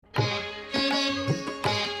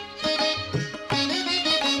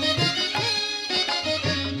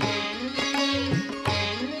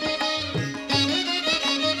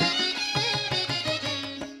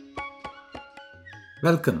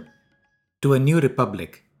Welcome to A New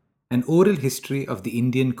Republic, an oral history of the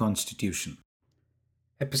Indian Constitution.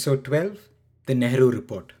 Episode 12, The Nehru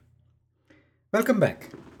Report. Welcome back.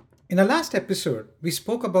 In our last episode, we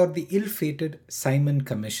spoke about the ill fated Simon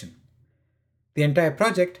Commission. The entire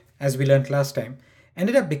project, as we learnt last time,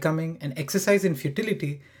 ended up becoming an exercise in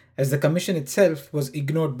futility as the commission itself was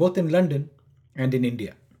ignored both in London and in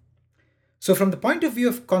India. So, from the point of view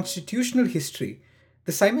of constitutional history,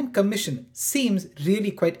 the Simon Commission seems really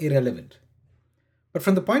quite irrelevant. But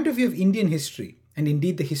from the point of view of Indian history, and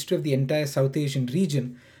indeed the history of the entire South Asian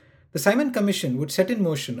region, the Simon Commission would set in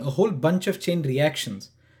motion a whole bunch of chain reactions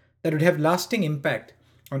that would have lasting impact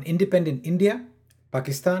on independent India,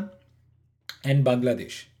 Pakistan, and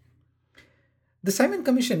Bangladesh. The Simon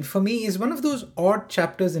Commission, for me, is one of those odd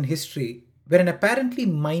chapters in history where an apparently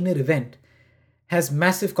minor event has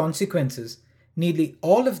massive consequences, nearly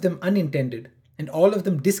all of them unintended and all of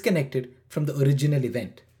them disconnected from the original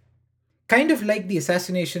event. Kind of like the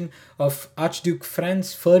assassination of Archduke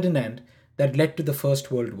Franz Ferdinand that led to the First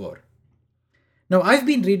World War. Now, I've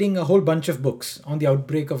been reading a whole bunch of books on the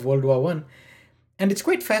outbreak of World War I, and it's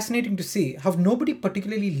quite fascinating to see how nobody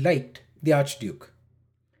particularly liked the Archduke.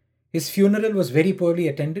 His funeral was very poorly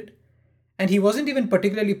attended, and he wasn't even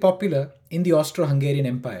particularly popular in the Austro-Hungarian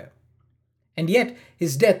Empire. And yet,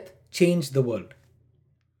 his death changed the world.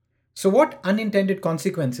 So, what unintended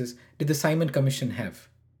consequences did the Simon Commission have?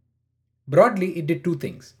 Broadly, it did two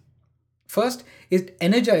things. First, it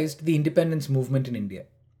energized the independence movement in India.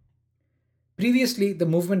 Previously, the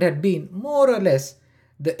movement had been, more or less,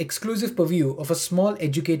 the exclusive purview of a small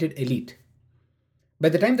educated elite. By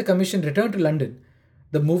the time the Commission returned to London,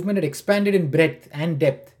 the movement had expanded in breadth and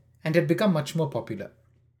depth and had become much more popular.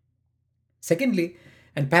 Secondly,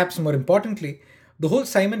 and perhaps more importantly, the whole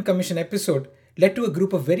Simon Commission episode led to a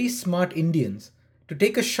group of very smart Indians to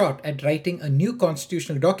take a shot at writing a new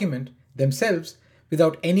constitutional document themselves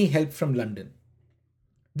without any help from London.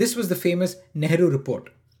 This was the famous Nehru Report,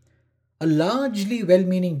 a largely well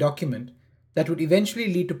meaning document that would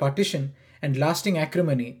eventually lead to partition and lasting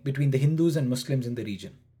acrimony between the Hindus and Muslims in the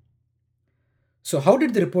region. So, how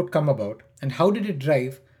did the report come about, and how did it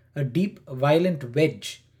drive a deep, violent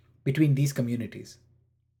wedge between these communities?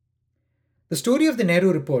 The story of the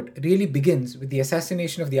Nehru Report really begins with the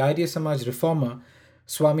assassination of the Arya Samaj reformer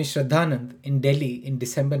Swami Shraddhanand in Delhi in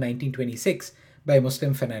December 1926 by a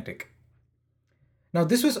Muslim fanatic. Now,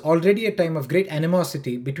 this was already a time of great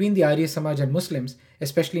animosity between the Arya Samaj and Muslims,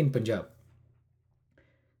 especially in Punjab.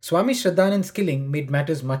 Swami Shraddhanand's killing made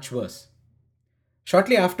matters much worse.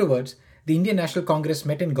 Shortly afterwards, the Indian National Congress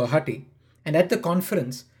met in Guwahati, and at the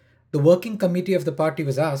conference, the working committee of the party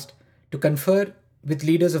was asked to confer with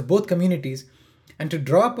leaders of both communities and to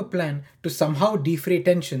draw up a plan to somehow defray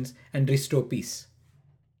tensions and restore peace.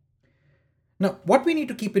 Now, what we need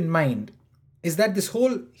to keep in mind is that this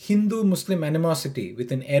whole Hindu-Muslim animosity,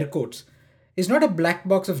 within air quotes, is not a black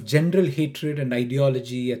box of general hatred and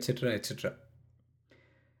ideology, etc., etc.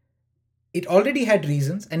 It already had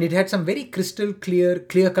reasons, and it had some very crystal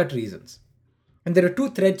clear-cut reasons. And there are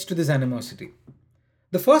two threads to this animosity.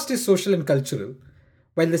 The first is social and cultural,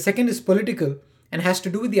 while the second is political and has to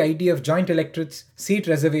do with the idea of joint electorates, seat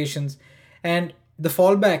reservations, and the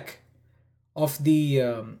fallback of the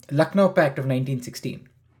Lucknow Pact of 1916.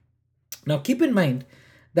 Now, keep in mind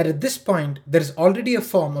that at this point, there is already a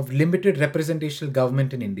form of limited representational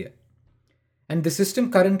government in India. And the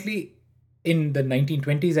system currently, in the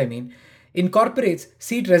 1920s, incorporates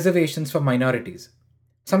seat reservations for minorities,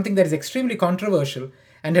 something that is extremely controversial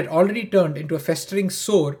and had already turned into a festering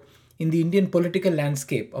sore in the Indian political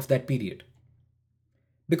landscape of that period.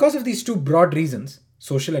 Because of these two broad reasons,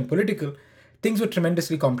 social and political, things were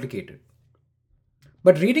tremendously complicated.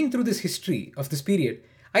 But reading through this history of this period,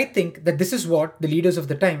 I think that this is what the leaders of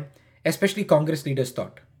the time, especially Congress leaders,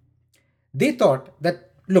 thought. They thought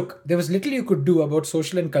that, look, there was little you could do about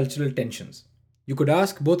social and cultural tensions. You could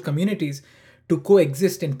ask both communities to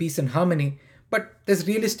coexist in peace and harmony, but there's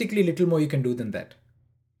realistically little more you can do than that.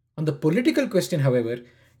 On the political question, however,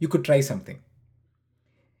 you could try something.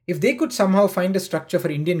 If they could somehow find a structure for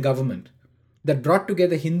Indian government that brought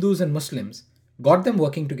together Hindus and Muslims, got them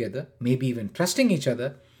working together, maybe even trusting each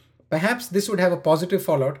other, perhaps this would have a positive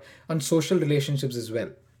fallout on social relationships as well.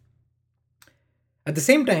 At the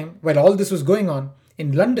same time, while all this was going on,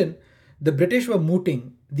 in London, the British were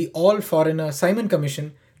mooting the all-foreigner Simon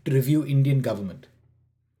Commission to review Indian government.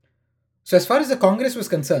 So as far as the Congress was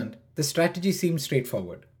concerned, the strategy seemed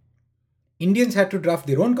straightforward. Indians had to draft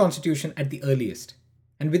their own constitution at the earliest,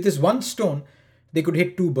 and with this one stone, they could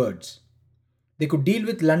hit two birds. They could deal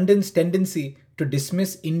with London's tendency to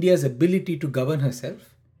dismiss India's ability to govern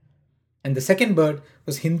herself, and the second bird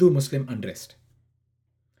was Hindu-Muslim unrest.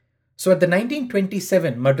 So at the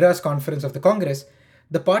 1927 Madras Conference of the Congress,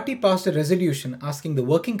 the party passed a resolution asking the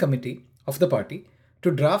working committee of the party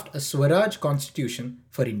to draft a Swaraj constitution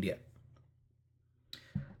for India.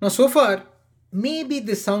 Now, so far, maybe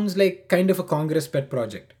this sounds like kind of a Congress pet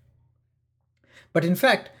project. But in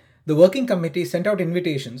fact, the working committee sent out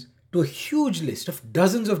invitations to a huge list of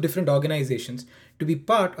dozens of different organizations to be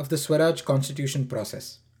part of the Swaraj constitution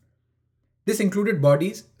process. This included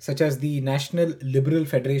bodies such as the National Liberal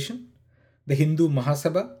Federation, the Hindu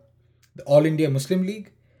Mahasabha, the All India Muslim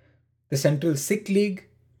League, the Central Sikh League,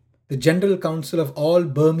 the General Council of All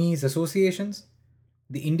Burmese Associations,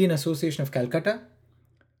 the Indian Association of Calcutta,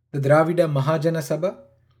 the Dravida Mahajana Sabha,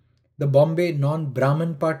 the Bombay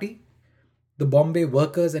Non-Brahman Party, the Bombay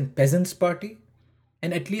Workers and Peasants Party,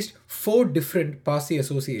 and at least 4 different Parsi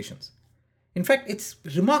associations. In fact, it's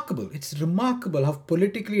remarkable how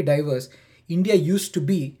politically diverse India used to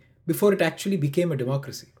be before it actually became a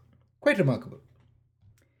democracy. Quite remarkable.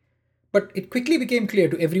 But it quickly became clear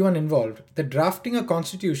to everyone involved that drafting a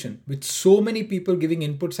constitution with so many people giving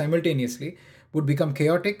input simultaneously would become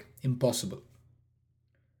chaotic, impossible.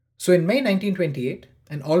 So in May 1928,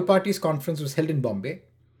 an all-parties conference was held in Bombay,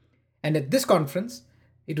 and at this conference,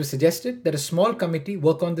 it was suggested that a small committee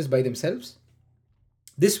work on this by themselves.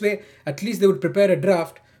 This way, at least they would prepare a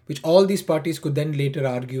draft which all these parties could then later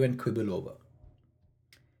argue and quibble over.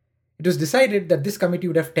 It was decided that this committee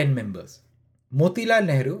would have 10 members. Motilal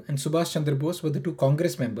Nehru and Subhash Chandra Bose were the 2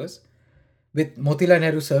 Congress members, with Motilal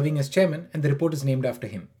Nehru serving as chairman, and the report is named after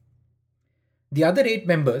him. The other 8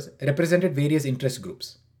 members represented various interest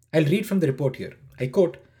groups. I'll read from the report here. I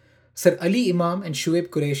quote, Sir Ali Imam and Shuaib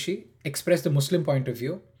Qureshi expressed the Muslim point of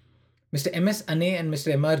view. Mr. M.S. Ane and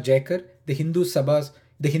Mr. M.R. Jaikar, the Hindu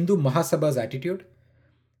Mahasabha's attitude.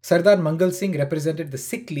 Sardar Mangal Singh represented the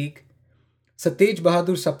Sikh League. Sir Tej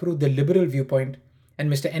Bahadur Sapru, the liberal viewpoint,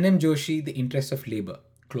 and Mr. N.M. Joshi, the interests of labour.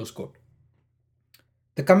 Close quote.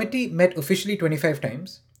 The committee met officially 25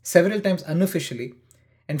 times, several times unofficially,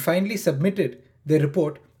 and finally submitted their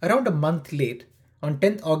report around a month late on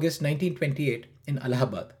 10th August 1928 in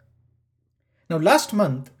Allahabad. Now, last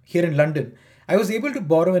month, here in London, I was able to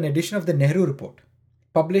borrow an edition of the Nehru Report,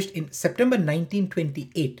 published in September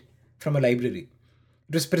 1928 from a library.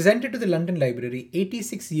 It was presented to the London Library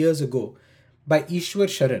 86 years ago by Ishwar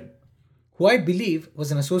Sharan, who I believe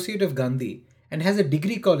was an associate of Gandhi and has a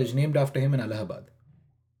degree college named after him in Allahabad.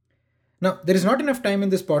 Now, there is not enough time in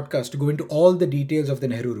this podcast to go into all the details of the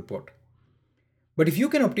Nehru Report. But if you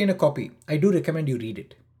can obtain a copy, I do recommend you read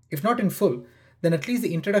it. If not in full, then at least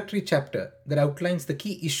the introductory chapter that outlines the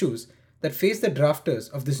key issues that face the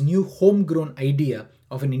drafters of this new homegrown idea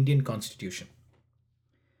of an Indian constitution.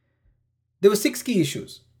 There were 6 key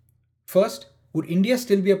issues. First, would India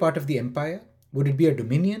still be a part of the empire? Would it be a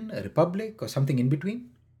dominion, a republic, or something in between?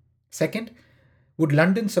 Second, would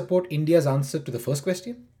London support India's answer to the first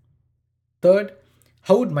question? Third,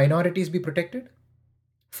 how would minorities be protected?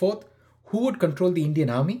 Fourth, who would control the Indian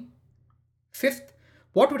army? Fifth,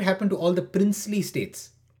 what would happen to all the princely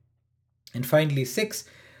states? And finally, 6,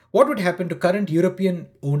 what would happen to current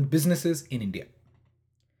European-owned businesses in India?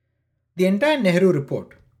 The entire Nehru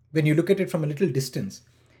Report, when you look at it from a little distance,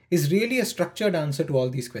 is really a structured answer to all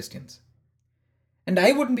these questions. And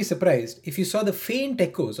I wouldn't be surprised if you saw the faint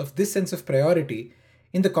echoes of this sense of priority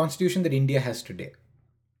in the constitution that India has today.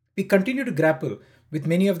 We continue to grapple with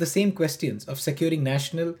many of the same questions of securing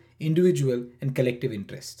national, individual, and collective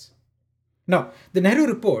interests. Now, the Nehru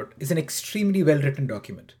Report is an extremely well-written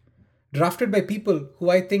document, drafted by people who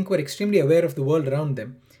I think were extremely aware of the world around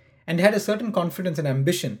them and had a certain confidence and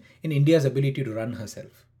ambition in India's ability to run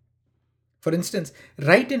herself. For instance,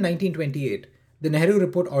 right in 1928, the Nehru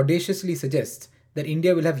Report audaciously suggests that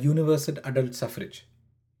India will have universal adult suffrage.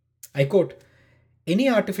 I quote, "Any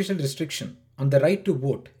artificial restriction on the right to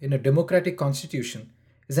vote in a democratic constitution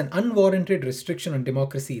is an unwarranted restriction on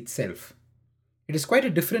democracy itself. It is quite a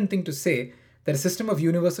different thing to say that a system of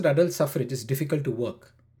universal adult suffrage is difficult to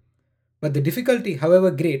work. But the difficulty,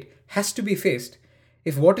 however great, has to be faced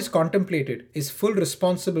if what is contemplated is full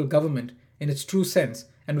responsible government in its true sense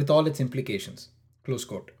and with all its implications." Close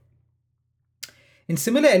quote. In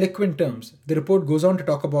similar eloquent terms, the report goes on to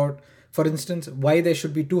talk about, for instance, why there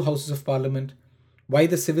should be 2 houses of parliament, why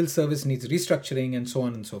the civil service needs restructuring, and so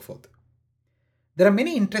on and so forth. There are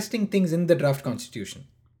many interesting things in the draft constitution.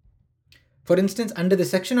 For instance, under the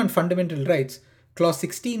section on fundamental rights, clause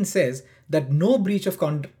 16 says that no breach of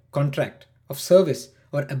contract, of service,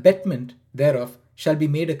 or abetment thereof shall be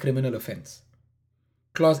made a criminal offence.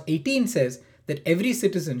 Clause 18 says that every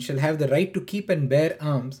citizen shall have the right to keep and bear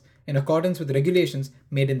arms in accordance with regulations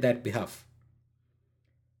made in that behalf.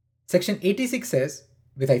 Section 86 says,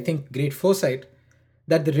 with I think great foresight,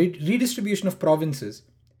 that the redistribution of provinces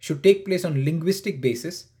should take place on linguistic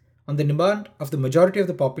basis on the demand of the majority of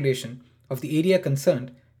the population of the area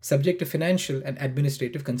concerned, subject to financial and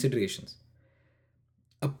administrative considerations.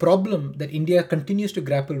 A problem that India continues to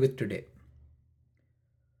grapple with today.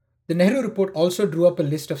 The Nehru Report also drew up a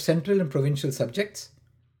list of central and provincial subjects.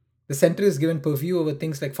 The centre is given purview over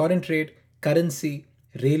things like foreign trade, currency,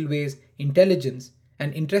 railways, intelligence,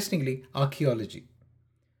 and interestingly, archaeology.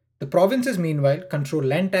 The provinces, meanwhile, control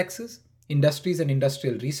land taxes, industries and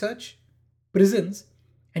industrial research, prisons,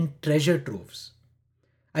 and treasure troves.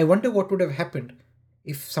 I wonder what would have happened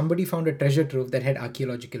if somebody found a treasure trove that had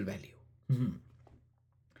archaeological value.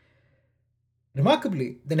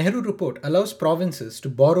 Remarkably, the Nehru Report allows provinces to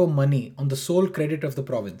borrow money on the sole credit of the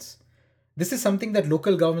province. This is something that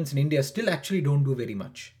local governments in India still actually don't do very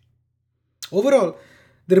much. Overall,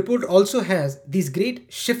 the report also has these great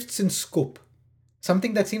shifts in scope,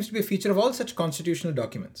 something that seems to be a feature of all such constitutional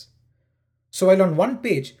documents. So while on one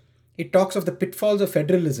page it talks of the pitfalls of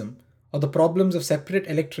federalism or the problems of separate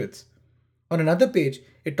electorates, on another page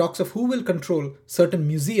it talks of who will control certain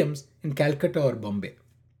museums in Calcutta or Bombay.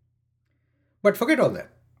 But forget all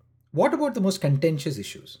that. What about the most contentious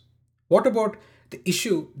issues? What about the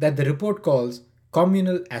issue that the report calls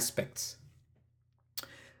communal aspects?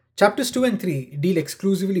 Chapters 2 and 3 deal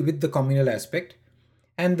exclusively with the communal aspect,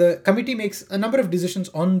 and the committee makes a number of decisions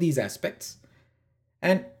on these aspects.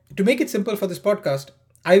 And to make it simple for this podcast,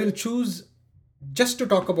 I will choose just to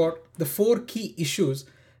talk about the 4 key issues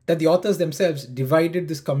that the authors themselves divided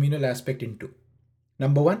this communal aspect into.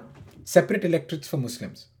 Number 1, separate electorates for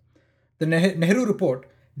Muslims. The Nehru Report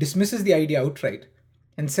dismisses the idea outright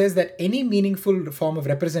and says that any meaningful form of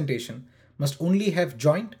representation must only have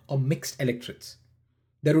joint or mixed electorates.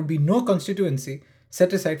 There would be no constituency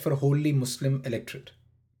set aside for a wholly Muslim electorate.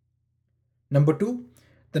 Number 2,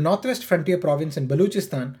 the Northwest Frontier Province in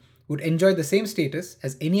Baluchistan would enjoy the same status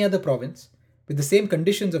as any other province with the same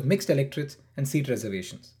conditions of mixed electorates and seat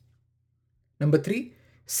reservations. Number 3,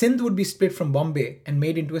 Sindh would be split from Bombay and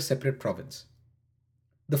made into a separate province.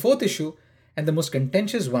 The 4th issue, and the most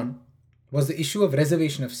contentious one, was the issue of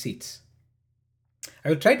reservation of seats. I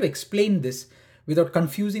will try to explain this without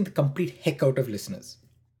confusing the complete heck out of listeners.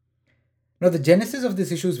 Now, the genesis of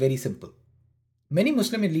this issue is very simple. Many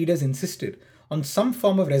Muslim leaders insisted on some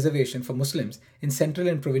form of reservation for Muslims in central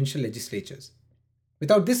and provincial legislatures.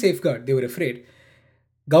 Without this safeguard, they were afraid,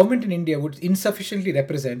 government in India would insufficiently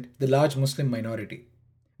represent the large Muslim minority,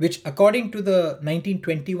 which according to the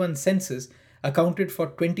 1921 census accounted for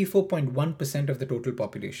 24.1% of the total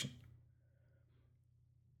population.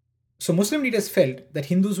 So Muslim leaders felt that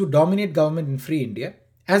Hindus would dominate government in free India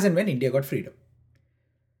as and when India got freedom.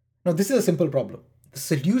 Now this is a simple problem. The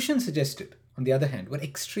solutions suggested, on the other hand, were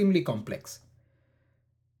extremely complex.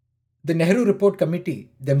 The Nehru Report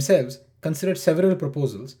committee themselves considered several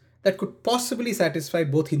proposals that could possibly satisfy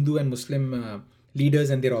both Hindu and Muslim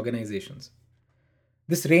leaders and their organizations.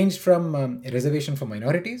 This ranged from a reservation for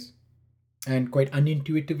minorities, and quite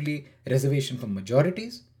unintuitively, reservation for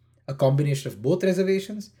majorities, a combination of both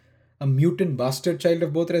reservations, a mutant bastard child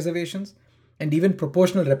of both reservations, and even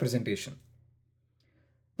proportional representation.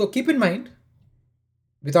 So keep in mind,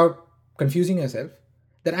 without confusing yourself,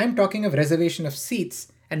 that I'm talking of reservation of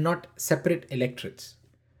seats and not separate electorates.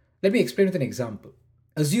 Let me explain with an example.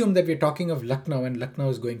 Assume that we're talking of Lucknow and Lucknow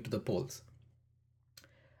is going to the polls.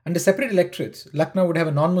 Under separate electorates, Lucknow would have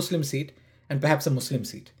a non-Muslim seat and perhaps a Muslim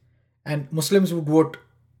seat. And Muslims would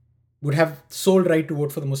have sole right to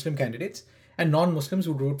vote for the Muslim candidates, and non-Muslims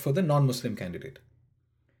would vote for the non-Muslim candidate.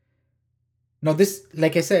 Now this,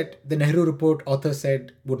 like I said, the Nehru Report author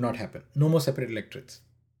said would not happen. No more separate electorates.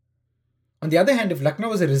 On the other hand, if Lucknow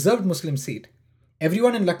was a reserved Muslim seat,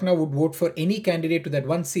 everyone in Lucknow would vote for any candidate to that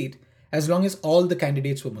one seat as long as all the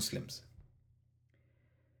candidates were Muslims.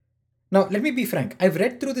 Now, let me be frank. I've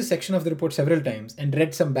read through this section of the report several times and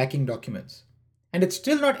read some backing documents. And it's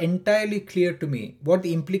still not entirely clear to me what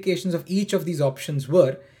the implications of each of these options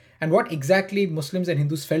were and what exactly Muslims and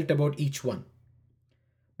Hindus felt about each one.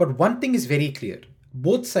 But one thing is very clear.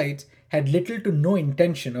 Both sides had little to no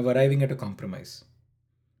intention of arriving at a compromise.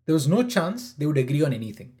 There was no chance they would agree on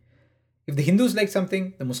anything. If the Hindus liked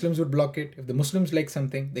something, the Muslims would block it. If the Muslims liked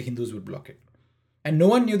something, the Hindus would block it. And no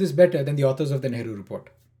one knew this better than the authors of the Nehru Report.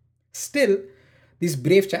 Still, these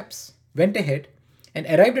brave chaps went ahead and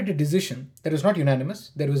arrived at a decision that was not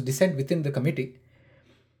unanimous. There was dissent within the committee.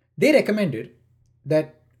 They recommended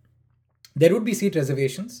that there would be seat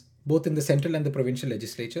reservations, both in the central and the provincial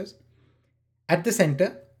legislatures. At the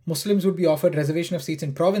center, Muslims would be offered reservation of seats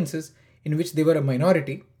in provinces in which they were a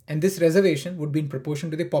minority, and this reservation would be in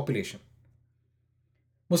proportion to the population.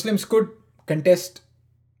 Muslims could contest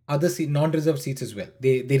other non-reserved seats as well.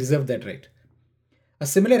 They reserved that right. A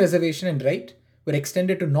similar reservation and right were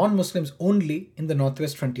extended to non-Muslims only in the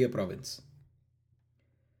Northwest Frontier province.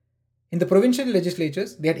 In the provincial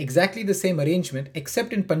legislatures, they had exactly the same arrangement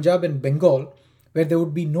except in Punjab and Bengal, where there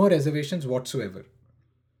would be no reservations whatsoever.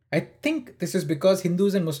 I think this is because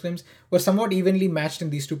Hindus and Muslims were somewhat evenly matched in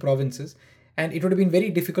these two provinces, and it would have been very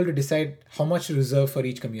difficult to decide how much to reserve for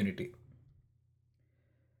each community.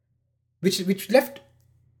 Which left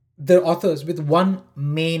the authors with one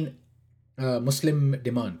main Muslim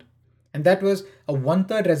demand, and that was a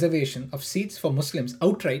one-third reservation of seats for Muslims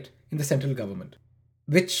outright in the central government,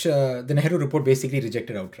 which the Nehru Report basically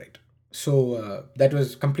rejected outright. So that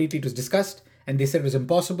was completely, it was discussed, and they said it was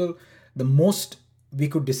impossible. The most we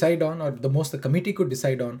could decide on, or the most the committee could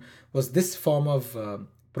decide on, was this form of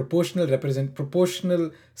proportional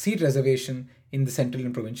seat reservation in the central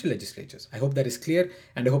and provincial legislatures. I hope that is clear,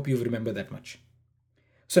 and I hope you remember that much.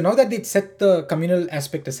 So now that they'd set the communal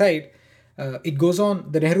aspect aside,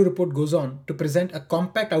 the Nehru Report goes on to present a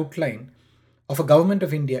compact outline of a government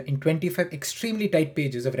of India in 25 extremely tight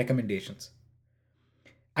pages of recommendations.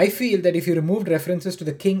 I feel that if you removed references to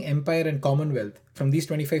the king, empire, and commonwealth from these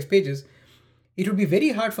 25 pages, it would be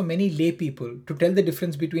very hard for many lay people to tell the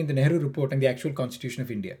difference between the Nehru Report and the actual Constitution of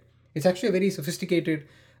India. It's actually a very sophisticated,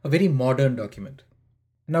 a very modern document.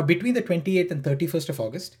 Now, between the 28th and 31st of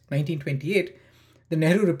August, 1928, the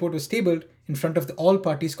Nehru Report was tabled in front of the All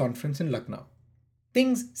Parties Conference in Lucknow.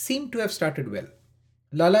 Things seemed to have started well.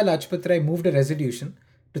 Lala Lajpat Rai moved a resolution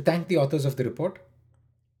to thank the authors of the report.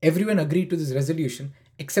 Everyone agreed to this resolution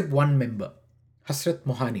except one member, Hasrat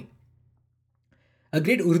Mohani. A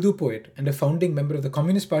great Urdu poet and a founding member of the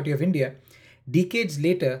Communist Party of India, decades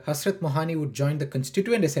later, Hasrat Mohani would join the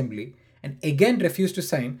Constituent Assembly and again refuse to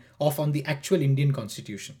sign off on the actual Indian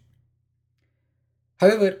Constitution.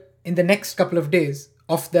 However, in the next couple of days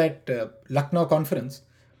of that Lucknow conference,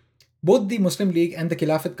 both the Muslim League and the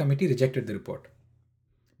Khilafat Committee rejected the report.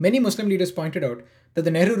 Many Muslim leaders pointed out that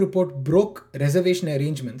the Nehru Report broke reservation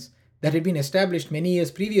arrangements that had been established many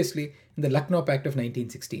years previously in the Lucknow Pact of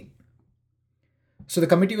 1916. So the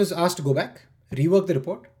committee was asked to go back, rework the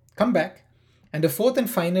report, come back, and a fourth and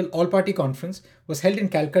final all-party conference was held in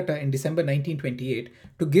Calcutta in December 1928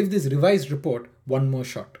 to give this revised report one more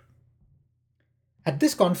shot. At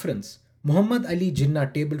this conference, Muhammad Ali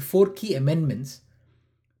Jinnah tabled 4 key amendments,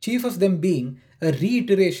 chief of them being a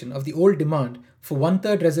reiteration of the old demand for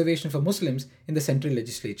one-third reservation for Muslims in the central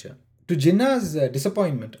legislature. To Jinnah's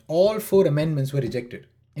disappointment, all 4 amendments were rejected.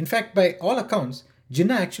 In fact, by all accounts,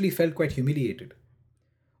 Jinnah actually felt quite humiliated.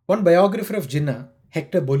 One biographer of Jinnah,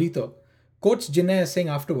 Hector Bolito, quotes Jinnah as saying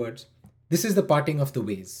afterwards, "This is the parting of the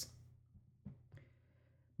ways."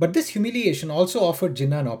 But this humiliation also offered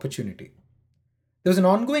Jinnah an opportunity. There was an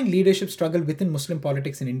ongoing leadership struggle within Muslim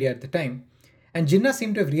politics in India at the time, and Jinnah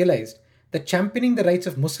seemed to have realized that championing the rights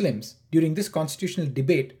of Muslims during this constitutional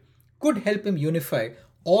debate could help him unify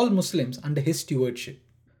all Muslims under his stewardship.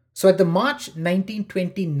 So at the March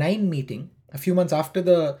 1929 meeting, a few months after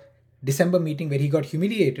the December meeting where he got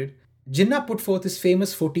humiliated, Jinnah put forth his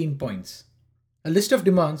famous 14 points, a list of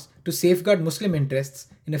demands to safeguard Muslim interests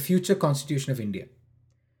in a future constitution of India.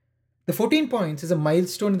 The 14 points is a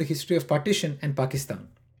milestone in the history of partition and Pakistan.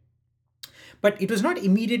 But it was not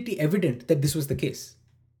immediately evident that this was the case.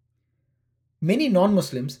 Many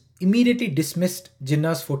non-Muslims immediately dismissed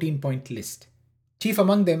Jinnah's 14-point list, chief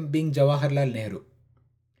among them being Jawaharlal Nehru.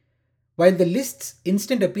 While the list's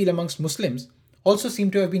instant appeal amongst Muslims also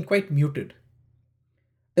seemed to have been quite muted.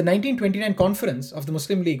 The 1929 conference of the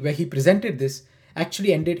Muslim League where he presented this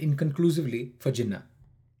actually ended inconclusively for Jinnah.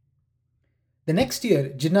 The next year,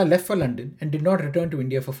 Jinnah left for London and did not return to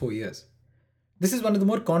India for 4 years. This is one of the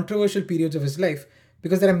more controversial periods of his life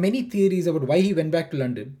because there are many theories about why he went back to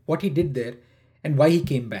London, what he did there, and why he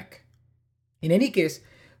came back. In any case,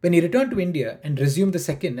 when he returned to India and resumed the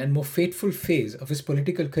second and more fateful phase of his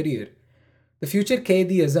political career, the future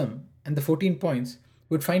Quaid-e-Azam and the 14 points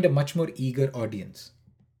would find a much more eager audience.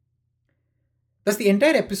 Thus, the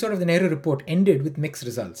entire episode of the Nehru Report ended with mixed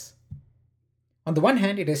results. On the one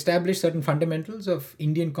hand, it established certain fundamentals of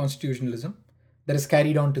Indian constitutionalism that is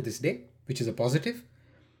carried on to this day, which is a positive.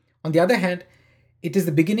 On the other hand, it is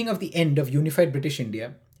the beginning of the end of unified British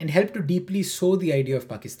India and helped to deeply sow the idea of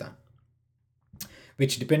Pakistan,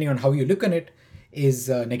 which, depending on how you look on it, is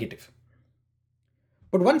negative.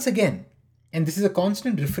 But once again, and this is a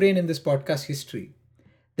constant refrain in this podcast history,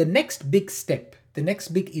 the next big step, the next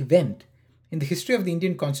big event in the history of the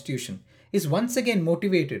Indian Constitution is once again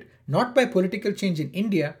motivated not by political change in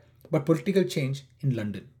India, but political change in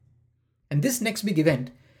London. And this next big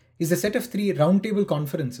event is the set of three roundtable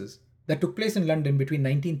conferences that took place in London between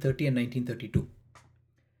 1930 and 1932.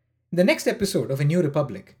 In the next episode of A New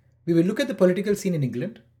Republic, we will look at the political scene in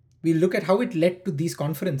England, we'll look at how it led to these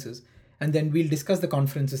conferences, and then we'll discuss the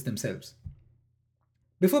conferences themselves.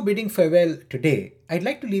 Before bidding farewell today, I'd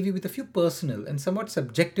like to leave you with a few personal and somewhat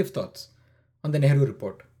subjective thoughts on the Nehru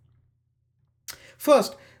Report.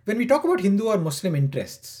 First, when we talk about Hindu or Muslim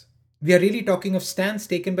interests, we are really talking of stands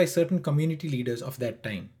taken by certain community leaders of that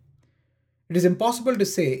time. It is impossible to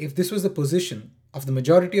say if this was the position of the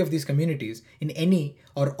majority of these communities in any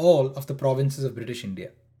or all of the provinces of British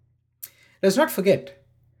India. Let's not forget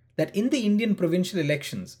that in the Indian provincial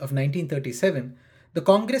elections of 1937, the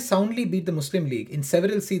Congress soundly beat the Muslim League in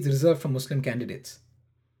several seats reserved for Muslim candidates.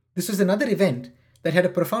 This was another event that had a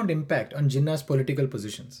profound impact on Jinnah's political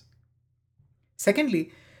positions.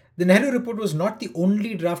 Secondly, the Nehru Report was not the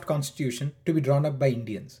only draft constitution to be drawn up by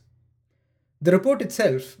Indians. The report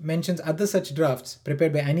itself mentions other such drafts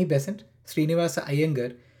prepared by Annie Besant, Srinivasa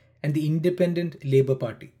Iyengar, and the Independent Labour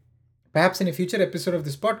Party. Perhaps in a future episode of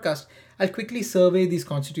this podcast, I'll quickly survey these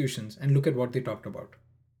constitutions and look at what they talked about.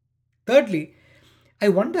 Thirdly, I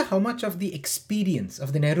wonder how much of the experience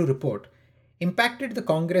of the Nehru Report impacted the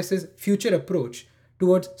Congress's future approach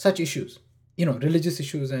towards such issues, religious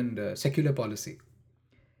issues and secular policy.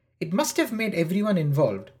 It must have made everyone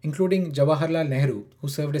involved, including Jawaharlal Nehru, who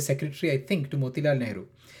served as secretary, I think, to Motilal Nehru.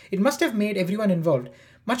 It must have made everyone involved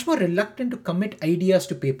much more reluctant to commit ideas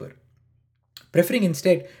to paper, preferring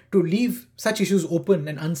instead to leave such issues open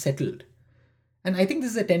and unsettled. And I think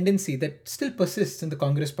this is a tendency that still persists in the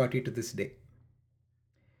Congress party to this day.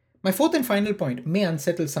 My fourth and final point may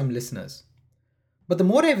unsettle some listeners. But the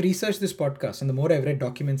more I've researched this podcast and the more I've read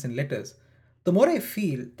documents and letters, the more I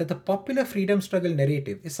feel that the popular freedom struggle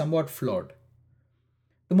narrative is somewhat flawed.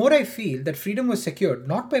 The more I feel that freedom was secured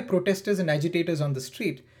not by protesters and agitators on the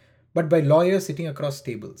street, but by lawyers sitting across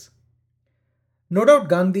tables. No doubt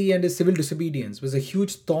Gandhi and his civil disobedience was a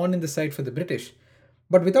huge thorn in the side for the British,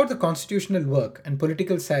 but without the constitutional work and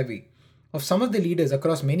political savvy of some of the leaders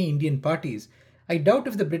across many Indian parties, I doubt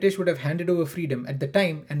if the British would have handed over freedom at the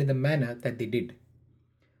time and in the manner that they did.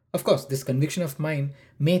 Of course, this conviction of mine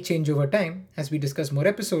may change over time as we discuss more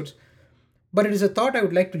episodes, but it is a thought I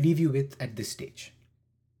would like to leave you with at this stage.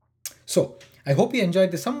 So, I hope you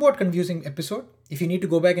enjoyed the somewhat confusing episode. If you need to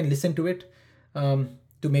go back and listen to it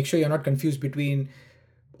to make sure you're not confused between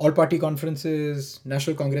all party conferences,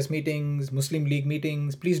 National Congress meetings, Muslim League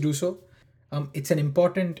meetings, please do so. It's an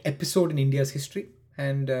important episode in India's history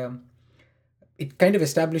and it kind of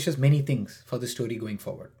establishes many things for the story going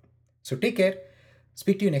forward. So take care.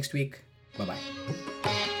 Speak to you next week. Bye-bye.